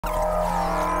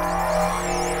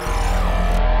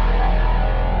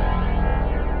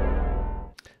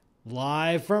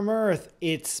Live from Earth,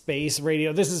 it's Space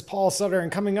Radio. This is Paul Sutter, and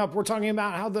coming up, we're talking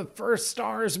about how the first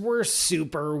stars were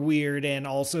super weird and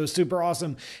also super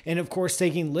awesome. And of course,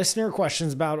 taking listener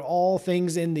questions about all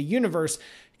things in the universe,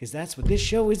 because that's what this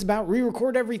show is about. We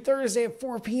record every Thursday at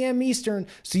 4 p.m. Eastern,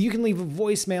 so you can leave a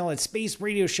voicemail at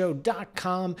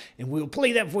spaceradioshow.com, and we'll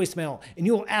play that voicemail, and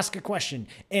you'll ask a question,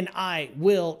 and I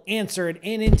will answer it.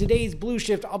 And in today's Blue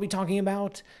Shift, I'll be talking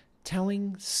about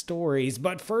telling stories.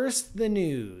 But first, the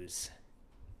news.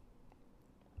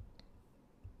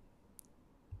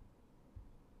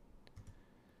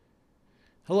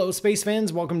 Hello, space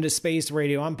fans. Welcome to Space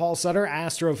Radio. I'm Paul Sutter,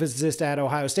 astrophysicist at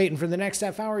Ohio State, and for the next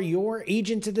half hour, your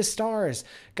agent to the stars.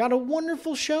 Got a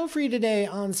wonderful show for you today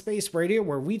on Space Radio,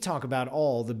 where we talk about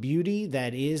all the beauty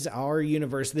that is our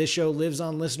universe. This show lives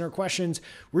on listener questions.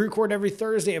 We record every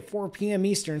Thursday at 4 p.m.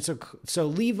 Eastern, so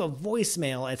leave a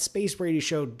voicemail at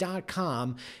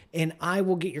spaceradioshow.com, and I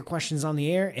will get your questions on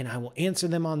the air, and I will answer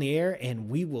them on the air, and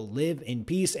we will live in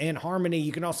peace and harmony.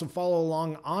 You can also follow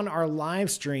along on our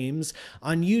live streams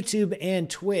on YouTube and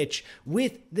Twitch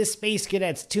with the Space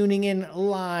Cadets tuning in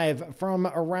live from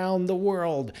around the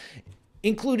world,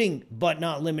 including, but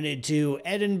not limited to,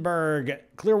 Edinburgh,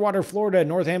 Clearwater, Florida,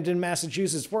 Northampton,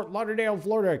 Massachusetts, Fort Lauderdale,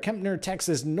 Florida, Kempner,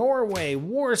 Texas, Norway,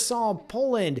 Warsaw,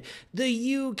 Poland,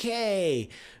 the UK,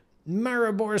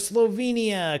 Maribor,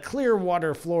 Slovenia,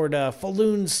 Clearwater, Florida,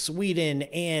 Falun, Sweden,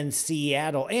 and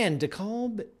Seattle, and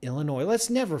DeKalb, Illinois.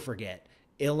 Let's never forget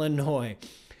Illinois.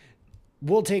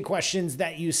 We'll take questions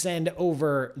that you send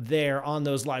over there on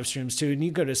those live streams too, and you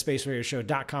go to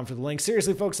spaceradioshow.com for the link.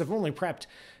 Seriously, folks, I've only prepped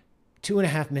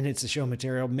 2.5 minutes of show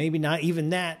material, maybe not even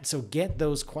that, so get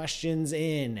those questions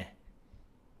in.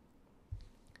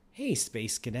 Hey,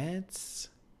 Space Cadets.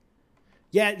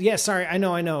 Yeah, sorry, I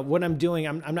know. What I'm doing,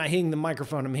 I'm not hitting the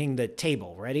microphone, I'm hitting the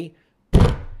table. Ready?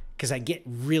 Because I get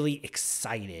really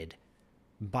excited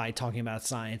by talking about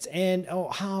science. And,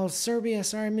 Serbia,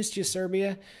 sorry, I missed you,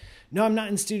 Serbia. No, I'm not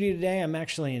in studio today. I'm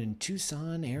actually in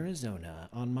Tucson, Arizona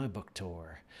on my book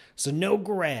tour. So no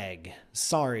Greg.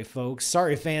 Sorry, folks.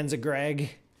 Sorry, fans of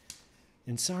Greg.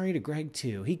 And sorry to Greg,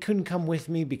 too. He couldn't come with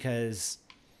me because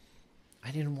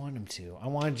I didn't want him to. I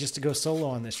wanted just to go solo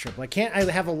on this trip. Like, can't I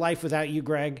have a life without you,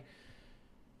 Greg?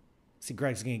 See,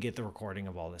 Greg's going to get the recording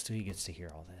of all this, so he gets to hear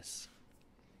all this.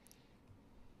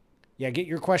 Yeah, get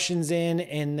your questions in,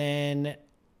 and then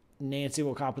Nancy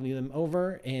will copy them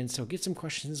over. And so get some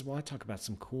questions while I talk about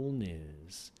some cool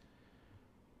news.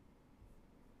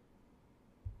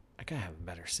 I gotta have a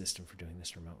better system for doing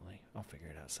this remotely. I'll figure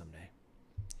it out someday.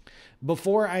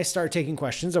 Before I start taking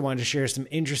questions, I wanted to share some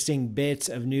interesting bits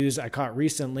of news I caught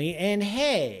recently. And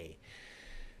hey,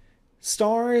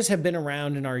 stars have been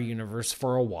around in our universe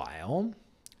for a while.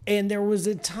 And there was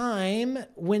a time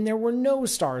when there were no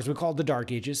stars. We called the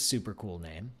Dark Ages, super cool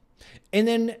name. And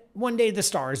then one day the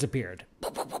stars appeared.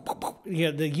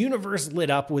 The universe lit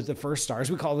up with the first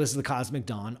stars. We call this the Cosmic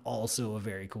Dawn, also a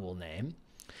very cool name.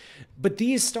 But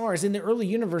these stars in the early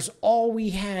universe, all we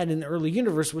had in the early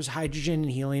universe was hydrogen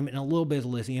and helium and a little bit of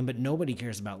lithium, but nobody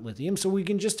cares about lithium, so we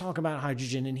can just talk about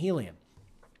hydrogen and helium.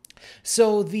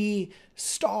 So the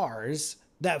stars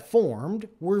that formed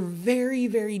were very,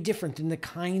 very different than the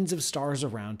kinds of stars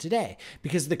around today,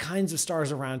 because the kinds of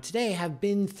stars around today have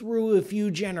been through a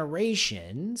few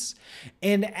generations,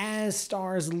 and as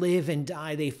stars live and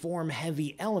die, they form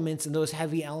heavy elements, and those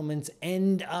heavy elements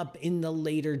end up in the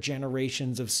later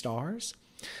generations of stars.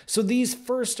 So these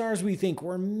first stars we think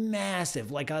were massive,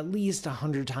 like at least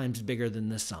 100 times bigger than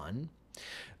the sun.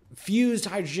 Fused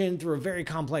hydrogen through a very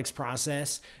complex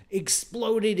process,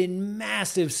 exploded in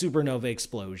massive supernova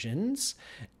explosions,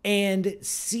 and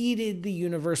seeded the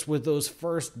universe with those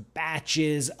first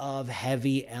batches of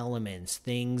heavy elements,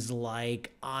 things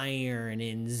like iron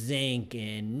and zinc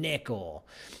and nickel.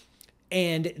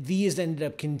 And these ended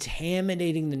up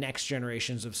contaminating the next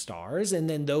generations of stars, and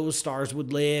then those stars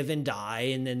would live and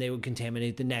die, and then they would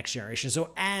contaminate the next generation.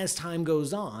 So as time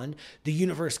goes on, the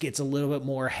universe gets a little bit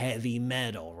more heavy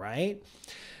metal, right?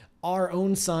 Our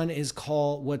own sun is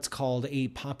what's called a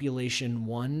population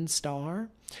 1 star.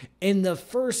 And the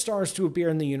first stars to appear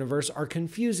in the universe are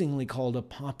confusingly called a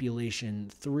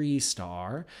population 3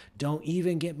 star. Don't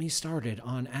even get me started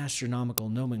on astronomical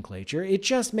nomenclature. It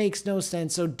just makes no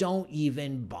sense, so don't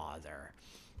even bother.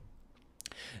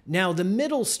 Now, the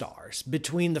middle stars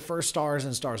between the first stars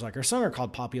and stars like our sun are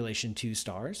called population 2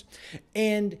 stars.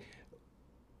 And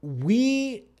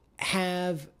we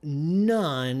have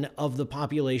none of the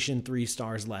population 3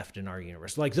 stars left in our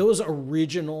universe. Like those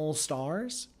original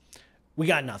stars, we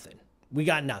got nothing.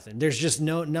 There's just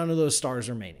none of those stars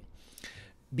remaining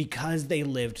because they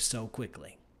lived so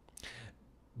quickly.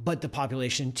 But the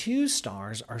population 2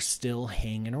 stars are still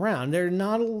hanging around. There's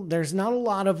not a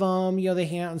lot of them. They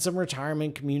hang out in some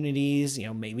retirement communities,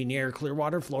 maybe near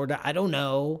Clearwater, Florida. I don't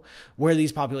know where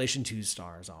these population 2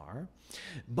 stars are.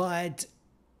 But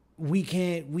we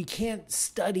can't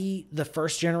study the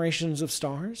first generations of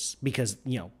stars because,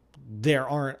 they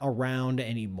aren't around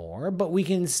anymore, but we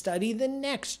can study the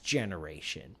next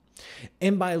generation.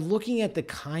 And by looking at the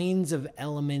kinds of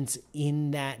elements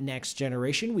in that next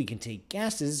generation, we can take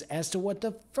guesses as to what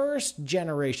the first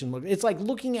generation looked. It's like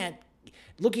looking at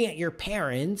your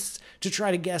parents to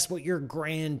try to guess what your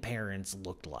grandparents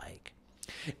looked like.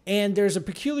 And there's a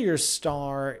peculiar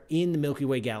star in the Milky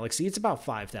Way galaxy. It's about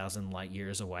 5,000 light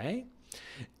years away.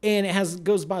 And it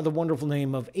goes by the wonderful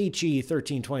name of HE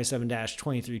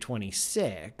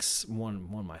 1327-2326. One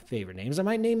of my favorite names. I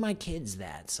might name my kids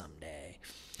that someday.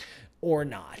 Or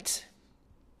not.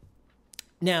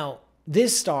 Now,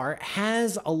 this star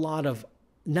doesn't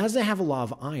have a lot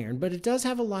of iron, but it does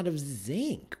have a lot of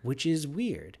zinc, which is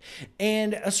weird.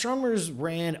 And astronomers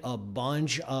ran a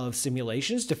bunch of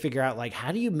simulations to figure out,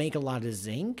 how do you make a lot of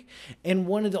zinc? And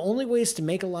one of the only ways to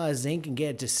make a lot of zinc and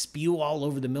get it to spew all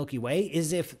over the Milky Way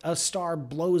is if a star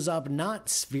blows up not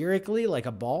spherically like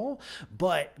a ball,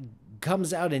 but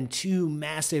comes out in 2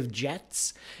 massive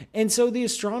jets. And so the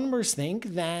astronomers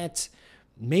think that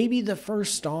maybe the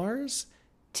first stars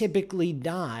typically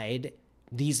died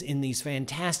in these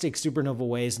fantastic supernova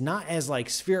ways, not as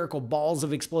spherical balls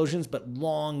of explosions, but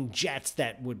long jets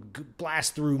that would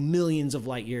blast through millions of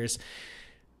light years.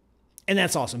 And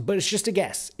that's awesome, but it's just a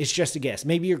guess. It's just a guess.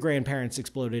 Maybe your grandparents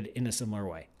exploded in a similar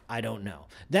way. I don't know.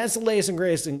 That's the latest and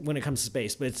greatest when it comes to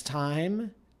space, but it's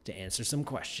time to answer some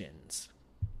questions.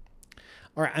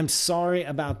 All right, I'm sorry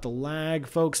about the lag,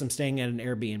 folks. I'm staying at an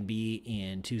Airbnb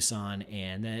in Tucson,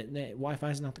 and the Wi-Fi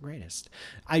is not the greatest.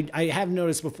 I have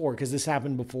noticed before, because this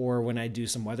happened before when I do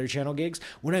some Weather Channel gigs.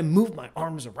 When I move my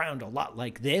arms around a lot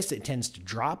like this, it tends to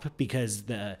drop because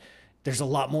there's a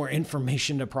lot more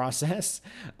information to process.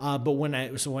 But when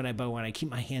I keep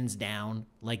my hands down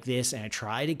like this and I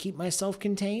try to keep myself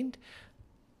contained,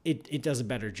 it does a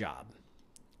better job.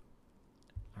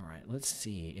 All right, let's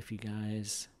see if you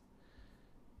guys.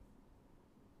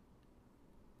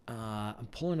 I'm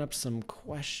pulling up some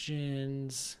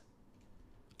questions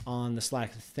on the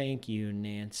Slack. Thank you,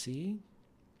 Nancy.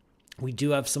 We do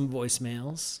have some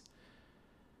voicemails.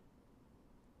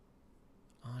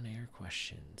 On-air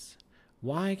questions.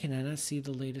 Why can I not see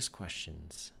the latest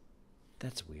questions?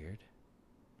 That's weird.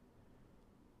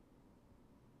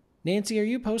 Nancy, are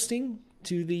you posting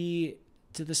to the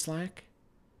Slack?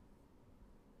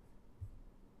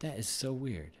 That is so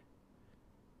weird.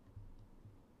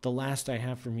 The last I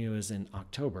have from you is in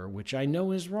October, which I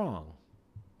know is wrong.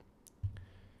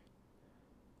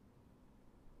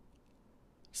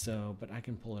 So, but I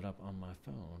can pull it up on my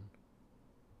phone.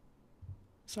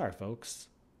 Sorry, folks.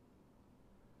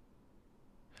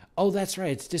 Oh, that's right.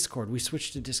 It's Discord. We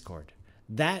switched to Discord.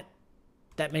 That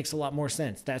makes a lot more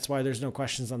sense. That's why there's no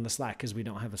questions on the Slack, because we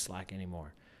don't have a Slack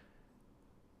anymore.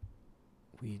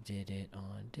 We did it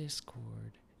on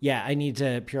Discord. Yeah,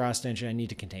 pure ostension, I need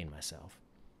to contain myself.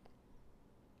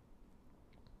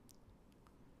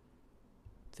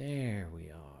 There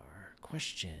we are.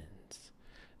 Questions.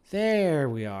 There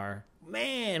we are.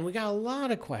 Man, we got a lot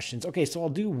of questions. Okay, so I'll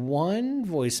do one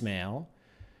voicemail,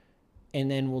 and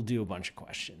then we'll do a bunch of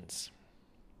questions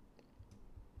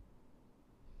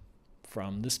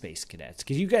from the Space Cadets.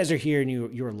 Because you guys are here and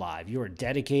you're live. You are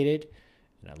dedicated,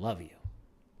 and I love you.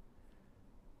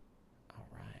 All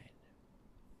right.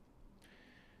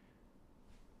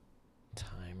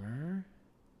 Timer.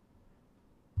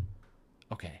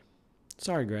 Okay.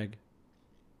 Sorry, Greg.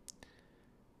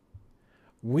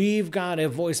 We've got a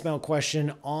voicemail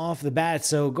question off the bat,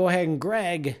 so go ahead and,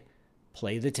 Greg,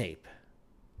 play the tape.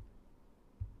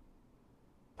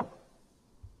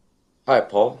 Hi,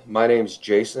 Paul. My name's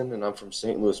Jason, and I'm from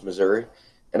St. Louis, Missouri.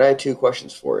 And I had 2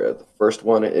 questions for you. The first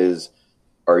one is,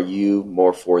 are you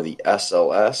more for the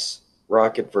SLS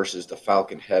rocket versus the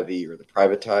Falcon Heavy or the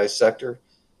privatized sector?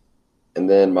 And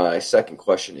then my second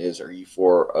question is, are you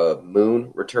for a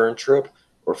moon return trip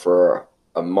or for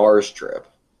a Mars trip?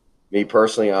 Me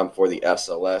personally, I'm for the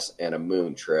SLS and a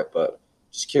moon trip, but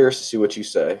just curious to see what you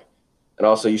say. And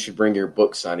also, you should bring your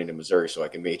book signing to Missouri so I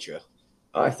can meet you.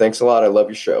 Thanks a lot. I love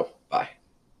your show. Bye.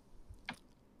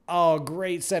 Oh,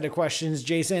 great set of questions,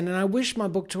 Jason. And I wish my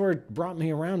book tour brought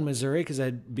me around Missouri, because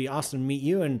it'd be awesome to meet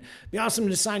you and be awesome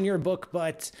to sign your book,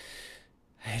 but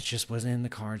it just wasn't in the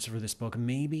cards for this book.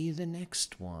 Maybe the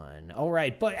next one. All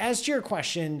right. But as to your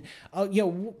question,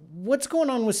 what's going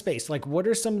on with space? What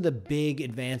are some of the big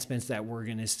advancements that we're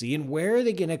going to see, and where are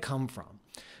they going to come from?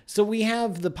 So we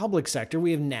have the public sector.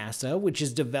 We have NASA, which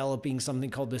is developing something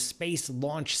called the Space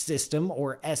Launch System,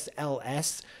 or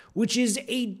SLS, which is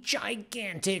a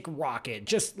gigantic rocket.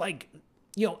 Just like,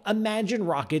 imagine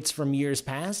rockets from years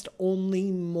past,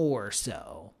 only more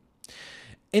so.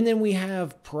 And then we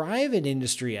have private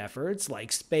industry efforts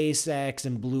like SpaceX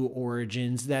and Blue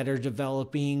Origins that are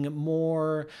developing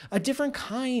a different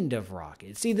kind of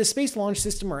rocket. See, the Space Launch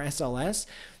System, or SLS,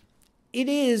 it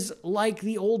is like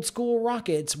the old school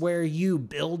rockets where you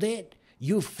build it,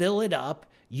 you fill it up,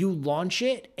 you launch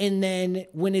it, and then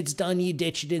when it's done, you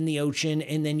ditch it in the ocean,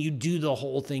 and then you do the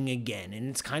whole thing again. And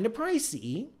it's kind of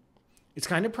pricey.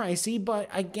 But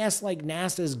I guess like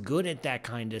NASA's good at that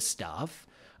kind of stuff,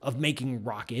 of making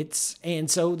rockets,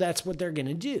 and so that's what they're going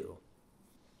to do.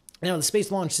 Now, the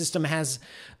Space Launch System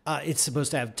it's supposed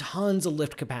to have tons of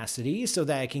lift capacity so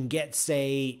that it can get,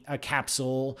 say, a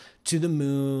capsule to the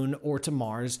moon or to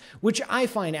Mars, which I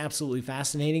find absolutely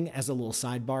fascinating. As a little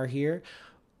sidebar here,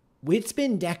 it's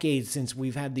been decades since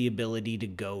we've had the ability to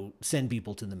go send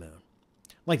people to the moon.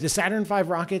 Like the Saturn V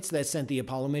rockets that sent the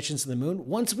Apollo missions to the moon,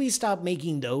 once we stopped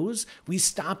making those, we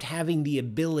stopped having the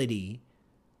ability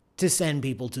to send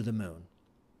people to the moon.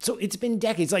 So it's been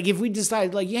decades. Like if we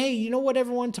decide like, hey, you know what,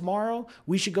 everyone, tomorrow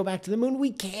we should go back to the moon,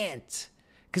 we can't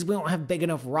because we don't have big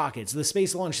enough rockets. The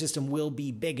Space Launch System will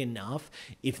be big enough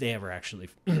if they ever actually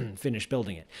finish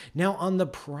building it. Now, on the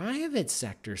private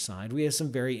sector side, we have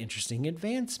some very interesting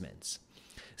advancements.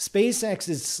 SpaceX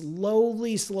is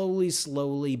slowly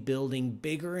building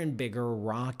bigger and bigger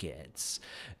rockets.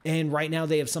 And right now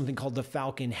they have something called the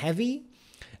Falcon Heavy,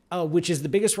 which is the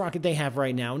biggest rocket they have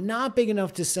right now. Not big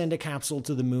enough to send a capsule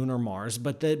to the moon or Mars,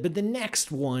 but the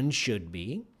next one should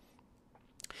be.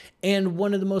 And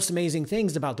one of the most amazing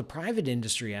things about the private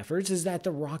industry efforts is that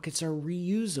the rockets are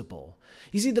reusable.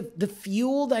 You see, the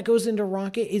fuel that goes into a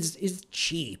rocket is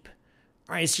cheap.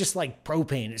 All right, it's just like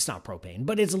propane. It's not propane,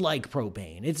 but it's like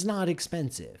propane. It's not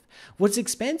expensive. What's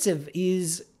expensive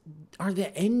are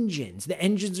the engines. The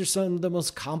engines are some of the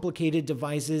most complicated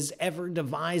devices ever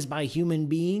devised by human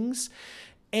beings.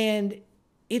 And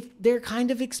they're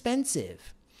kind of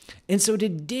expensive. And so to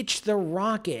ditch the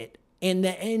rocket and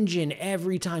the engine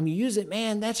every time you use it,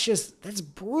 man, that's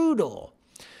brutal.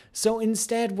 So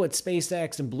instead, what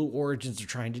SpaceX and Blue Origins are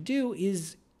trying to do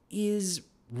is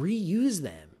reuse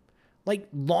them. Like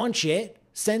launch it,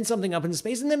 send something up into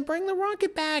space, and then bring the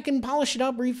rocket back and polish it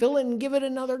up, refill it, and give it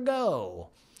another go.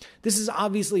 This is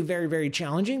obviously very, very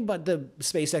challenging, but the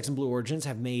SpaceX and Blue Origins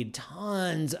have made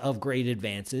tons of great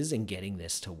advances in getting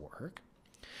this to work.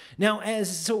 Now,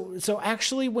 so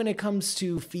actually, when it comes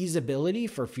to feasibility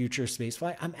for future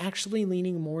spaceflight, I'm actually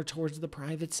leaning more towards the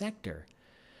private sector.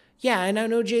 Yeah, and I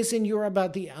know, Jason, you're all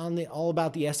about the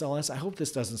SLS. I hope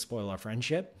this doesn't spoil our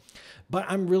friendship, but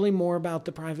I'm really more about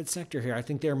the private sector here. I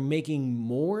think they're making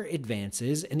more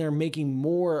advances, and they're making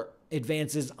more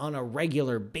advances on a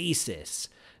regular basis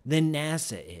than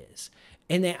NASA is.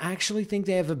 And they actually think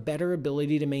they have a better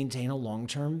ability to maintain a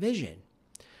long-term vision.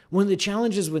 One of the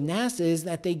challenges with NASA is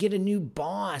that they get a new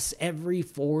boss every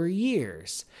 4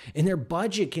 years, and their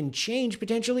budget can change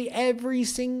potentially every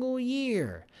single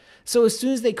year. So as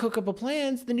soon as they cook up a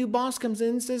plan, the new boss comes in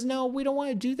and says, no, we don't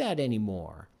want to do that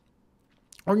anymore.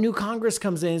 Or new Congress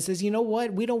comes in and says, you know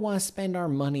what, we don't want to spend our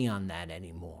money on that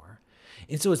anymore.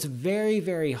 And so it's very,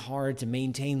 very hard to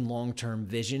maintain long-term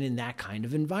vision in that kind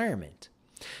of environment.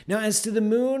 Now, as to the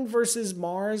moon versus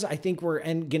Mars, I think we're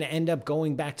going to end up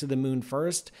going back to the moon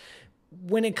first.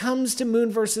 When it comes to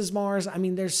moon versus Mars, I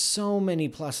mean, there's so many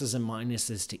pluses and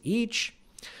minuses to each.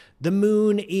 The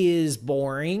moon is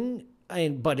boring,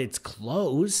 but it's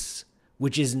close,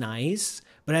 which is nice,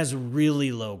 but has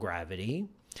really low gravity.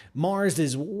 Mars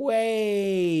is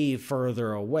way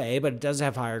further away, but it does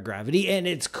have higher gravity, and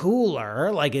it's cooler.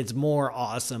 Like, it's more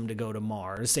awesome to go to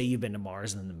Mars. Say you've been to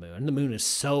Mars than the moon. The moon is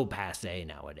so passé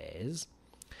nowadays,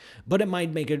 but it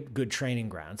might make a good training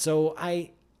ground. So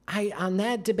I on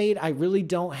that debate, I really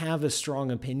don't have a strong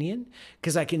opinion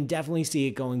because I can definitely see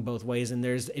it going both ways, and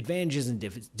there's advantages and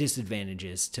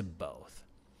disadvantages to both.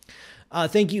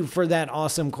 Thank you for that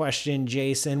awesome question,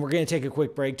 Jason. We're going to take a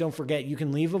quick break. Don't forget, you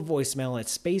can leave a voicemail at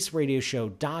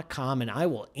spaceradioshow.com, and I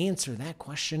will answer that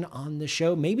question on the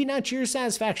show. Maybe not to your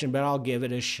satisfaction, but I'll give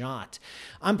it a shot.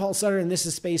 I'm Paul Sutter, and this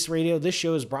is Space Radio. This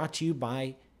show is brought to you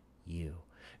by you.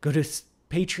 Go to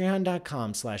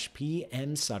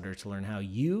patreon.com/PMSutter to learn how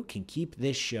you can keep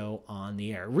this show on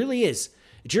the air. It really is.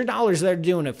 It's your dollars that are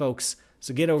doing it, folks.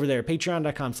 So get over there,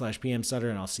 patreon.com/PMSutter,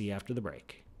 and I'll see you after the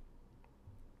break.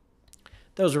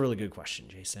 That was a really good question,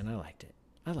 Jason. I liked it.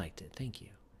 Thank you.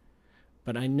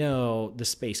 But I know the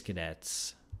Space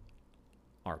Cadets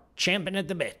are champing at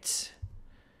the bit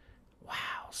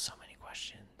Wow, so many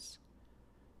questions.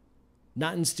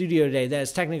 Not in studio today. That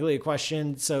is technically a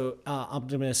question. So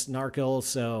Optimus Narkle.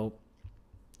 So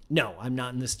no, I'm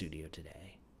not in the studio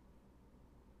today.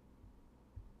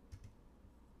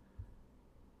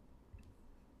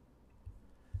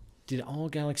 Did all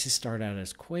galaxies start out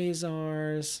as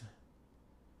quasars?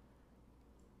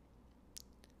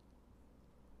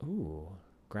 Ooh,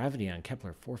 gravity on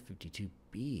Kepler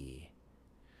 452b.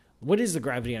 What is the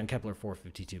gravity on Kepler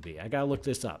 452b? I gotta look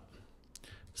this up.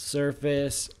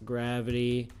 Surface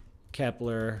gravity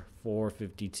Kepler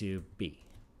 452b.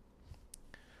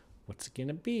 What's it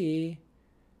gonna be?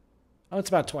 Oh, it's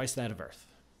about twice that of Earth.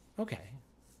 Okay.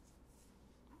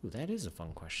 Ooh, that is a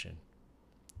fun question.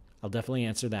 I'll definitely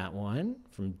answer that one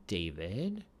from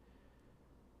David.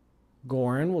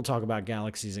 Goran will talk about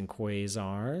galaxies and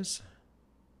quasars.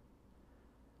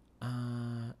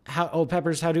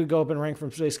 Peppers, how do you go up in rank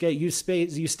from space cadet? You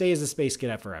stay as a space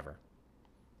cadet forever.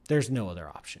 There's no other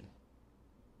option.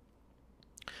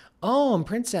 Oh, and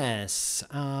Princess,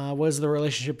 what is the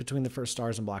relationship between the first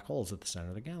stars and black holes at the center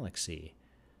of the galaxy?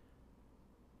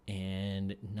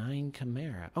 And 9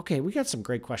 Chimera. Okay, we got some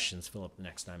great questions fill up the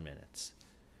next 9 minutes.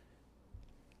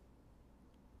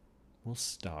 We'll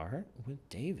start with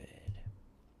David.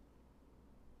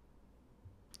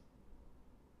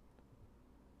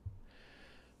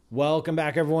 Welcome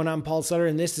back, everyone. I'm Paul Sutter,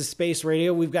 and this is Space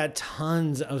Radio. We've got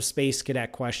tons of Space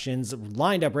Cadet questions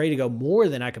lined up, ready to go, more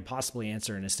than I could possibly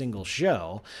answer in a single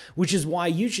show, which is why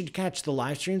you should catch the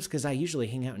live streams, because I usually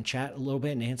hang out and chat a little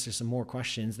bit and answer some more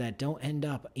questions that don't end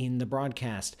up in the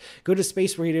broadcast. Go to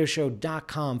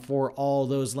spaceradioshow.com for all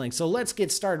those links. So let's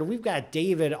get started. We've got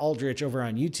David Aldrich over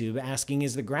on YouTube asking,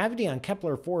 is the gravity on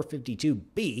Kepler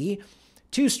 452b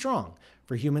too strong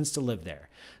for humans to live there?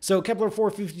 So Kepler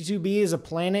 452b is a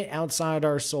planet outside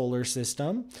our solar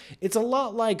system. It's a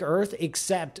lot like Earth,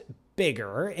 except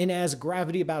bigger, and has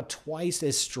gravity about twice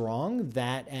as strong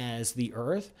that as the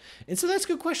Earth. And so that's a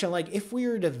good question. Like, if we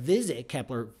were to visit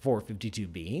Kepler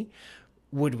 452b,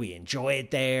 would we enjoy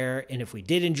it there? And if we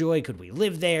did enjoy, could we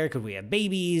live there? Could we have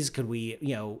babies? Could we,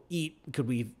 eat? Could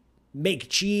we make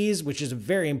cheese, which is a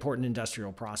very important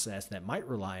industrial process that might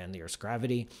rely on the Earth's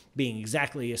gravity being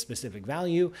exactly a specific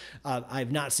value.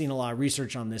 I've not seen a lot of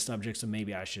research on this subject, so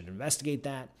maybe I should investigate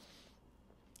that.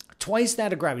 Twice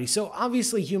that of gravity. So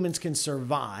obviously humans can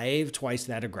survive twice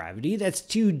that of gravity. That's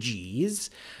 2 Gs.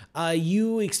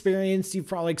 You've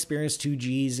probably experienced 2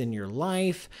 Gs in your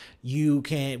life.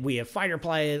 We have fighter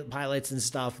pilots and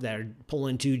stuff that are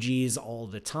pulling 2 Gs all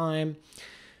the time.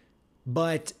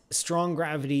 But strong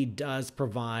gravity does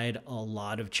provide a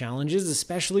lot of challenges,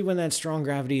 especially when that strong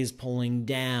gravity is pulling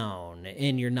down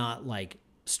and you're not like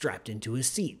strapped into a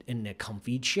seat in a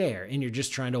comfy chair and you're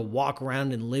just trying to walk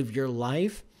around and live your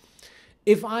life.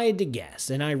 If I had to guess,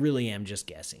 and I really am just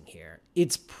guessing here,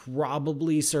 it's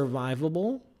probably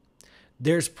survivable.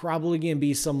 There's probably going to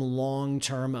be some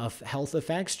long-term health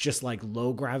effects, just like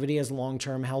low gravity has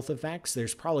long-term health effects.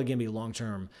 There's probably going to be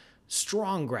long-term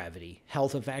strong gravity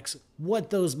health effects. What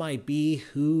those might be,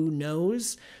 who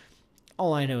knows?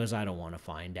 All I know is I don't want to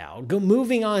find out.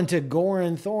 Moving on to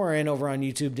Goran Thorin over on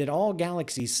YouTube. Did all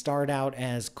galaxies start out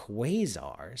as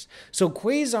quasars? So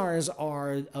quasars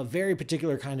are a very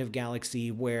particular kind of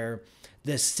galaxy where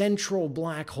the central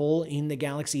black hole in the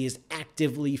galaxy is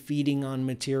actively feeding on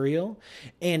material.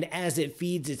 And as it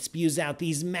feeds, it spews out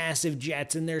these massive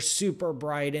jets, and they're super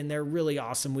bright and they're really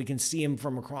awesome. We can see them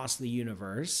from across the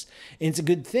universe. And it's a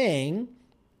good thing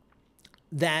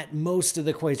that most of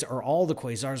the quasars, or all the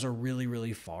quasars, are really,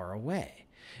 really far away.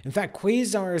 In fact,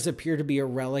 quasars appear to be a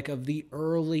relic of the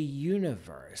early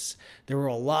universe. There were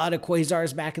a lot of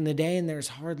quasars back in the day, and there's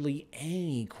hardly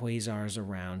any quasars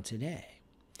around today.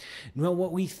 Well,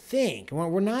 what we think,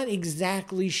 we're not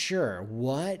exactly sure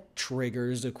what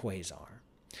triggers a quasar.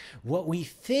 What we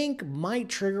think might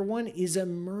trigger one is a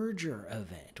merger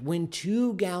event. When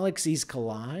 2 galaxies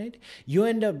collide, you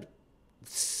end up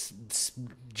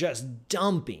just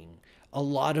dumping a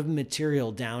lot of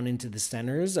material down into the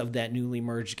centers of that newly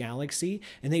merged galaxy,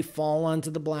 and they fall onto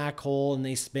the black hole and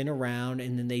they spin around,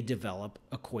 and then they develop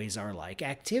a quasar-like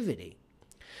activity.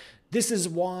 This is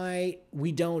why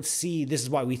we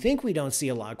think we don't see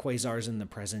a lot of quasars in the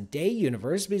present day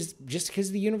universe, just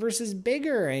because the universe is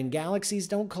bigger and galaxies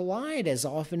don't collide as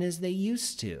often as they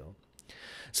used to.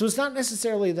 So it's not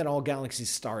necessarily that all galaxies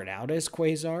start out as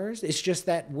quasars. It's just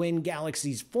that when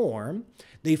galaxies form,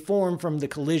 they form from the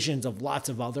collisions of lots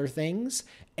of other things,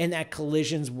 and that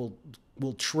collisions will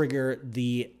trigger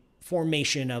the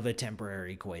formation of a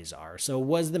temporary quasar. So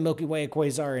was the Milky Way a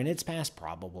quasar in its past?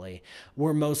 Probably.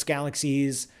 Were most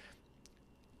galaxies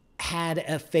had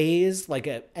a phase, like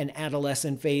an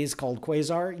adolescent phase called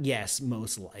quasar? Yes,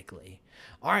 most likely.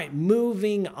 All right,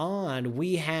 moving on.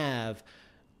 We have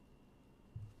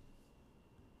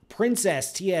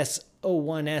Princess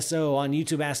TS01SO on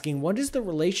YouTube asking, what is the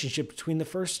relationship between the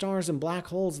first stars and black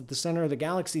holes at the center of the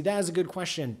galaxy? That is a good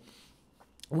question.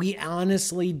 We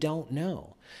honestly don't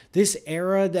know. This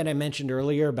era that I mentioned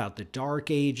earlier about the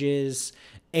Dark Ages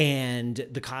and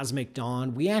the Cosmic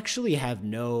Dawn, we actually have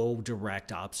no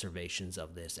direct observations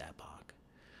of this epoch.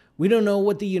 We don't know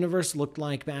what the universe looked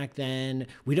like back then.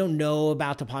 We don't know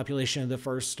about the population of the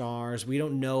first stars. We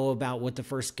don't know about what the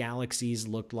first galaxies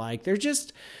looked like. They're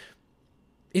just...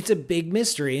 It's a big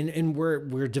mystery, and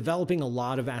we're developing a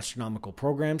lot of astronomical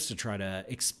programs to try to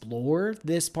explore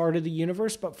this part of the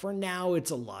universe, but for now,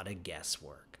 it's a lot of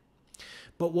guesswork.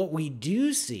 But what we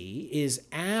do see is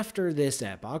after this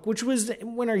epoch, which was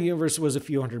when our universe was a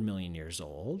few 100 million years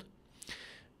old,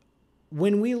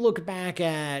 when we look back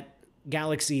at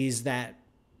galaxies that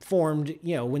formed,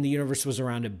 when the universe was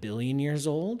around 1 billion years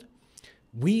old,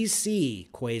 we see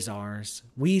quasars,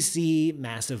 we see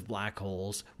massive black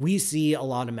holes, we see a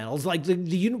lot of metals. Like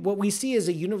what we see is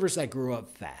a universe that grew up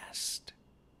fast.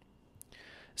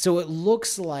 So it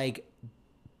looks like,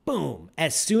 boom,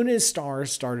 as soon as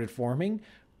stars started forming,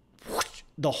 whoosh,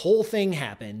 the whole thing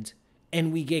happened,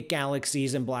 and we get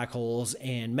galaxies and black holes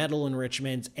and metal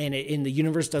enrichment, and the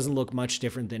universe doesn't look much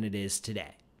different than it is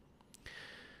today.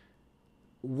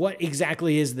 What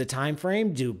exactly is the time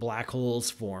frame? Do black holes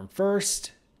form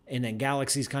first, and then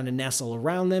galaxies kind of nestle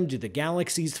around them? Do the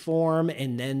galaxies form,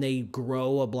 and then they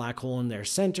grow a black hole in their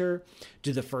center?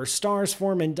 Do the first stars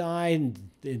form and die, and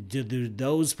do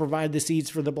those provide the seeds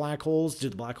for the black holes? Do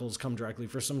the black holes come directly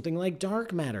for something like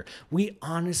dark matter? We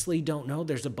honestly don't know.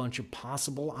 There's a bunch of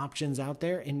possible options out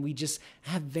there, and we just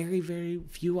have very, very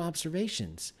few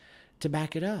observations to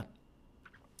back it up.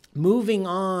 Moving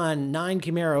on, 9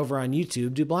 Chimera over on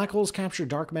YouTube. Do black holes capture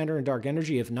dark matter and dark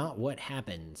energy? If not, what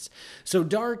happens? So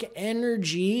dark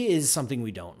energy is something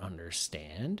we don't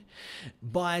understand,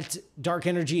 but dark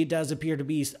energy does appear to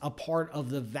be a part of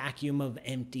the vacuum of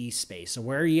empty space. So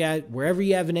wherever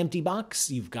you have an empty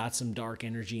box, you've got some dark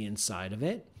energy inside of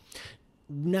it.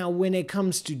 Now, when it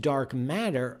comes to dark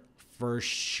matter, for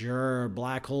sure,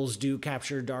 black holes do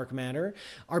capture dark matter.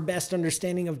 Our best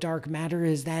understanding of dark matter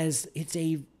is that it's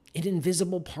an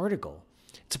invisible particle.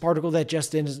 It's a particle that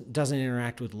just doesn't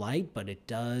interact with light, but it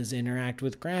does interact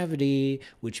with gravity,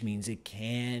 which means it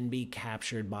can be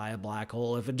captured by a black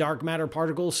hole. If a dark matter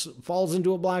particle falls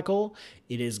into a black hole,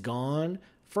 it is gone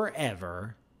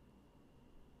forever.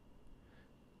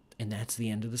 And that's the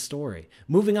end of the story.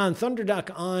 Moving on,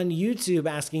 Thunderduck on YouTube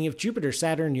asking, if Jupiter,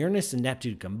 Saturn, Uranus, and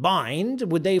Neptune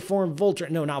combined, would they form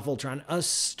Voltron? No, not Voltron, a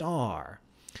star.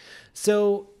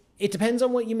 So it depends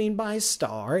on what you mean by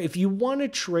star. If you want to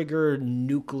trigger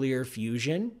nuclear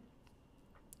fusion,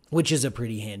 which is a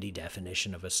pretty handy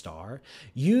definition of a star,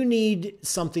 you need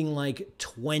something like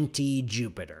 20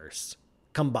 Jupiters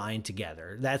combined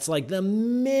together. That's like the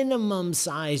minimum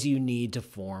size you need to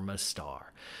form a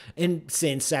star. And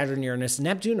since Saturn, Uranus, and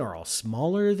Neptune are all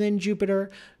smaller than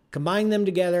Jupiter, combine them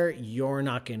together, you're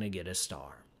not going to get a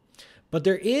star. But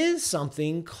there is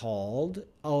something called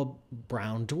a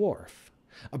brown dwarf.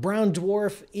 A brown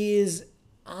dwarf is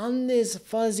on this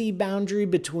fuzzy boundary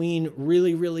between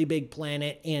really, really big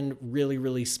planet and really,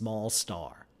 really small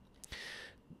star.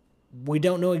 We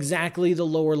don't know exactly the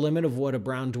lower limit of what a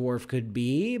brown dwarf could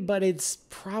be, but it's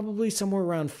probably somewhere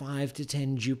around 5 to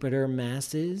 10 Jupiter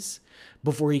masses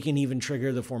before you can even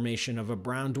trigger the formation of a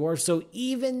brown dwarf. So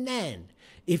even then,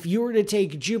 if you were to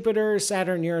take Jupiter,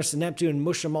 Saturn, Uranus, and Neptune and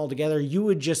mush them all together, you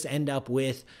would just end up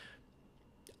with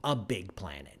a big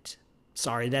planet.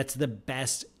 Sorry, that's the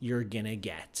best you're gonna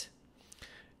get.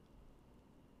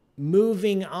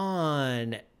 Moving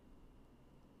on.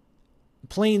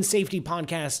 Plane Safety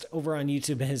Podcast over on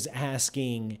YouTube is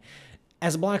asking,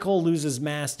 as a black hole loses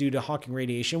mass due to Hawking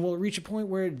radiation, will it reach a point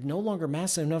where it's no longer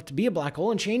massive enough to be a black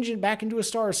hole and change it back into a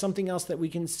star or something else that we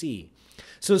can see?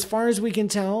 So as far as we can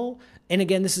tell, and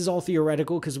again, this is all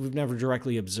theoretical because we've never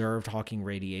directly observed Hawking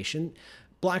radiation,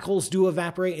 black holes do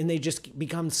evaporate and they just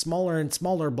become smaller and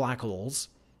smaller black holes,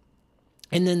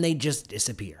 and then they just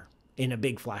disappear in a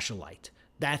big flash of light.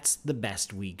 That's the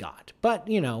best we got. But,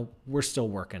 we're still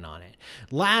working on it.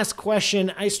 Last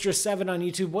question, Istra7 on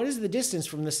YouTube. What is the distance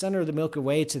from the center of the Milky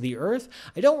Way to the Earth?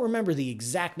 I don't remember the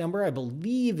exact number. I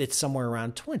believe it's somewhere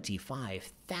around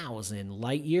 25,000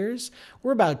 light years.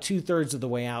 We're about 2/3 of the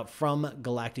way out from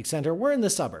galactic center. We're in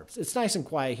the suburbs. It's nice and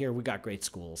quiet here. We got great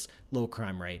schools, low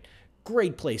crime rate,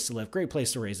 Great place to live. Great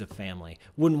place to raise a family.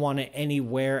 Wouldn't want it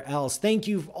anywhere else. Thank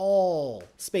you all,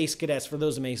 Space Cadets, for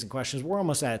those amazing questions. We're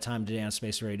almost out of time today on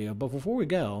Space Radio. But before we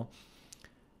go,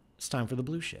 it's time for the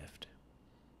Blue Shift.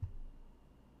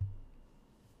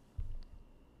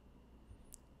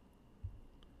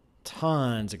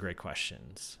 Tons of great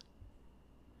questions.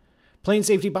 Plane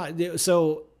safety.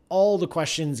 So all the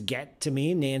questions get to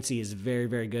me. Nancy is very,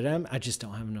 very good at them. I just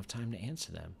don't have enough time to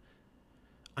answer them.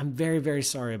 I'm very, very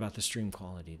sorry about the stream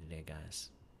quality today, guys.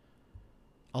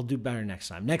 I'll do better next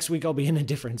time. Next week, I'll be in a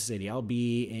different city. I'll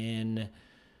be in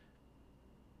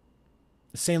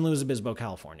San Luis Obispo,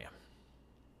 California.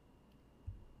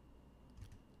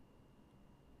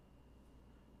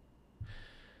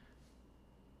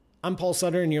 I'm Paul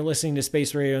Sutter, and you're listening to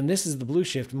Space Radio, and this is the Blue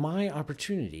Shift, my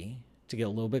opportunity to get a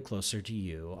little bit closer to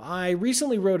you. I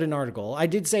recently wrote an article. I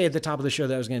did say at the top of the show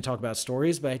that I was going to talk about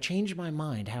stories, but I changed my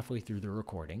mind halfway through the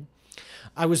recording.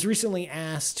 I was recently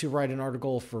asked to write an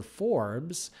article for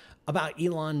Forbes about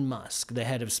Elon Musk, the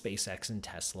head of SpaceX and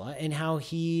Tesla, and how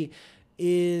he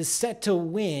is set to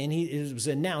win. It was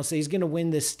announced that he's going to win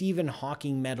the Stephen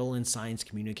Hawking Medal in Science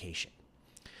Communication.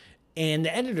 And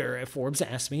the editor at Forbes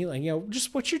asked me, like,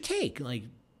 just what's your take? Like,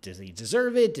 does he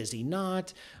deserve it? Does he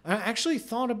not? I actually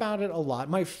thought about it a lot.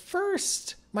 My very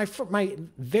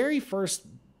first,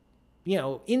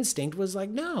 instinct was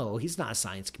like, no, he's not a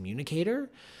science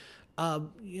communicator.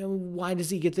 Why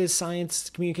does he get this science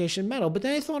communication medal? But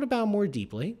then I thought about it more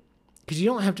deeply, because you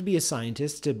don't have to be a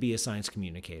scientist to be a science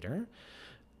communicator.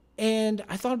 And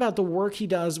I thought about the work he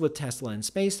does with Tesla and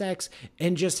SpaceX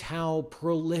and just how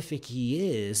prolific he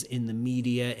is in the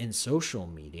media and social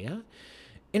media.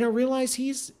 And I realized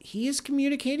he is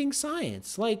communicating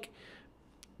science. Like,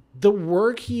 the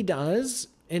work he does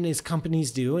and his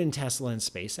companies do in Tesla and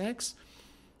SpaceX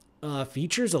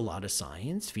features a lot of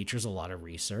science, features a lot of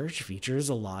research, features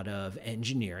a lot of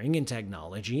engineering and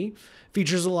technology,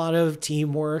 features a lot of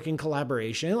teamwork and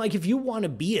collaboration. Like, if you want to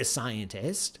be a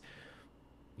scientist,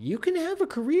 you can have a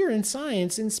career in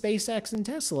science in SpaceX and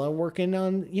Tesla working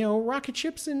on, rocket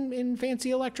ships and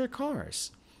fancy electric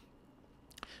cars.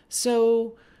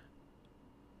 So,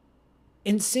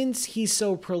 and since he's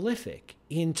so prolific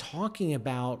in talking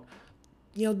about,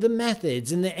 the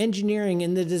methods and the engineering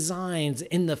and the designs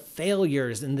and the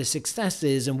failures and the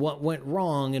successes and what went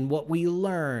wrong and what we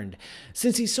learned,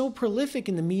 since he's so prolific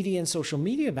in the media and social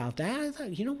media about that, I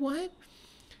thought, you know what?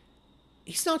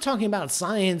 He's not talking about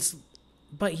science,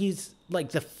 but he's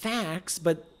like the facts,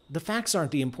 but the facts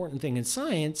aren't the important thing in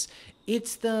science.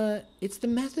 It's the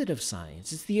method of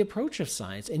science. It's the approach of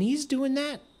science. And he's doing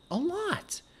that a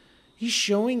lot. He's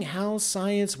showing how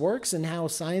science works and how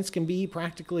science can be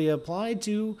practically applied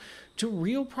to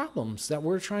real problems that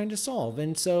we're trying to solve.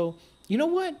 And so, you know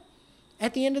what?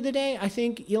 At the end of the day, I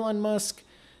think Elon Musk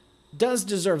does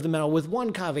deserve the medal, with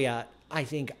one caveat. I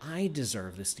think I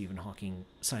deserve the Stephen Hawking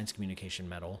Science Communication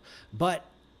Medal, but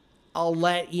I'll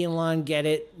let Elon get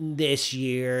it this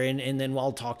year, and then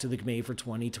I'll talk to the committee for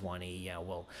 2020. Yeah,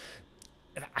 well,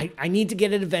 I need to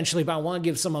get it eventually, but I want to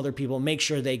give some other people, make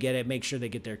sure they get it, make sure they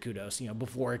get their kudos,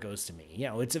 before it goes to me.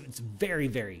 It's a very,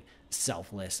 very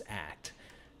selfless act.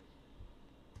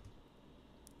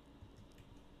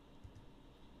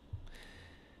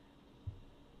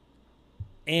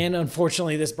 And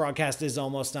unfortunately, this broadcast is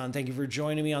almost done. Thank you for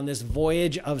joining me on this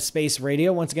voyage of Space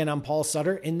Radio. Once again, I'm Paul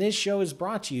Sutter, and this show is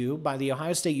brought to you by the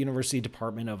Ohio State University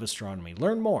Department of Astronomy.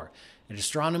 Learn more at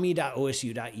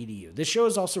astronomy.osu.edu. This show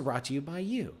is also brought to you by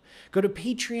you. Go to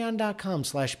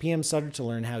patreon.com/pmsutter to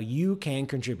learn how you can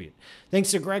contribute.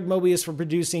 Thanks to Greg Moebius for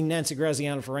producing, Nancy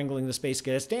Graziano for wrangling the Space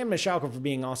Cadets, Dan Mishalko for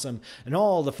being awesome, and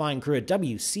all the fine crew at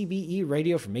WCBE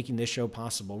Radio for making this show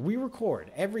possible. We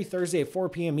record every Thursday at 4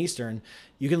 p.m. Eastern.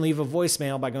 You can leave a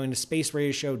voicemail by going to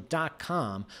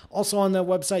spaceradioshow.com. Also on that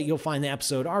website, you'll find the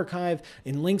episode archive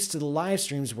and links to the live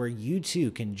streams where you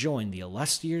too can join the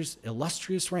illustrious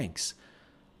ranks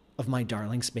of my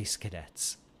darling space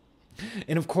cadets.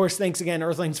 And of course, thanks again,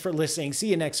 Earthlings, for listening. See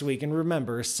you next week. And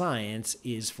remember, science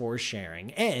is for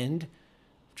sharing. End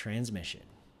transmission.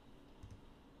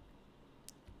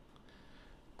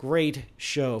 Great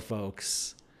show,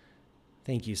 folks.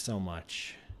 Thank you so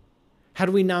much. How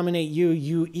do we nominate you?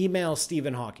 You email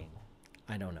Stephen Hawking.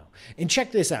 I don't know. And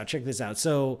check this out.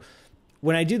 So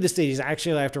when I do the cities,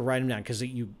 actually I have to write them down because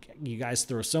you guys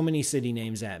throw so many city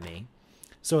names at me.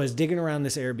 So I was digging around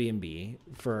this Airbnb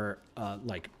for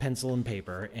like pencil and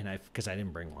paper, and because I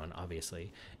didn't bring one,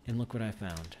 obviously. And look what I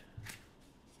found.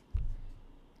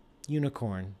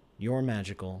 Unicorn, you're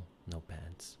magical,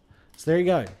 notepads. So there you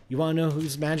go. You want to know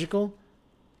who's magical?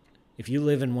 If you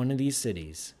live in one of these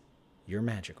cities, you're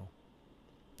magical.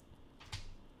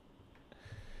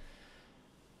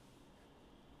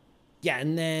 Yeah,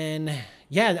 and then,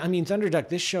 yeah, I mean, Thunderduck,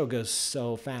 this show goes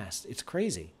so fast. It's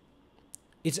crazy.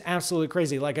 It's absolutely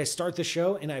crazy. Like, I start the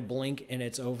show and I blink and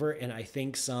it's over, and I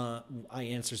think I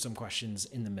answer some questions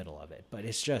in the middle of it. But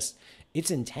it's just,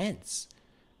 it's intense.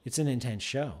 It's an intense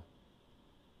show.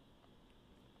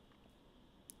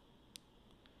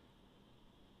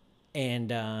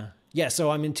 And yeah,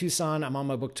 so I'm in Tucson. I'm on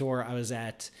my book tour. I was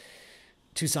at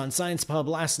Tucson Science Pub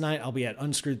last night. I'll be at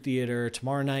Unscrewed Theater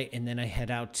tomorrow night, and then I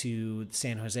head out to the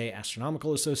San Jose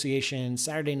Astronomical Association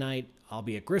Saturday night. I'll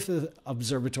be at Griffith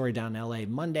Observatory down in LA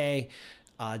Monday,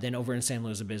 then over in San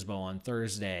Luis Obispo on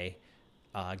Thursday,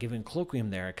 giving a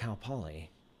colloquium there at Cal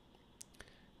Poly,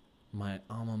 my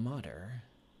alma mater.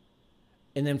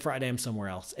 And then Friday I'm somewhere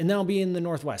else, and then I'll be in the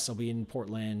Northwest. I'll be in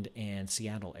Portland and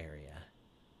Seattle area.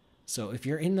 So if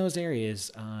you're in those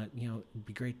areas, it'd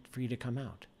be great for you to come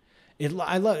out.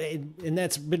 I love it, and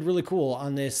that's been really cool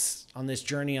on this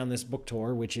journey, on this book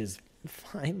tour, which is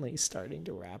finally starting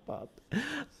to wrap up.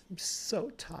 I'm so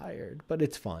tired, but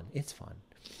it's fun. It's fun.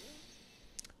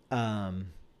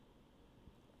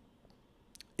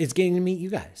 It's getting to meet you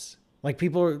guys. Like,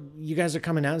 you guys are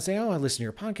coming out and saying, "Oh, I listen to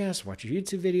your podcast, watch your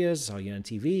YouTube videos, saw you on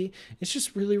TV." It's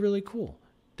just really, really cool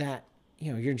that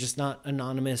you're just not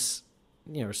anonymous,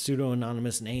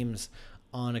 pseudo-anonymous names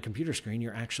on a computer screen.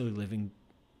 You're actually living,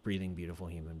 breathing, beautiful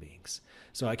human beings.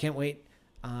 So I can't wait,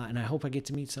 and I hope I get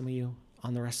to meet some of you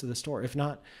on the rest of the tour. If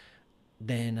not,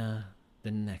 then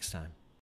next time.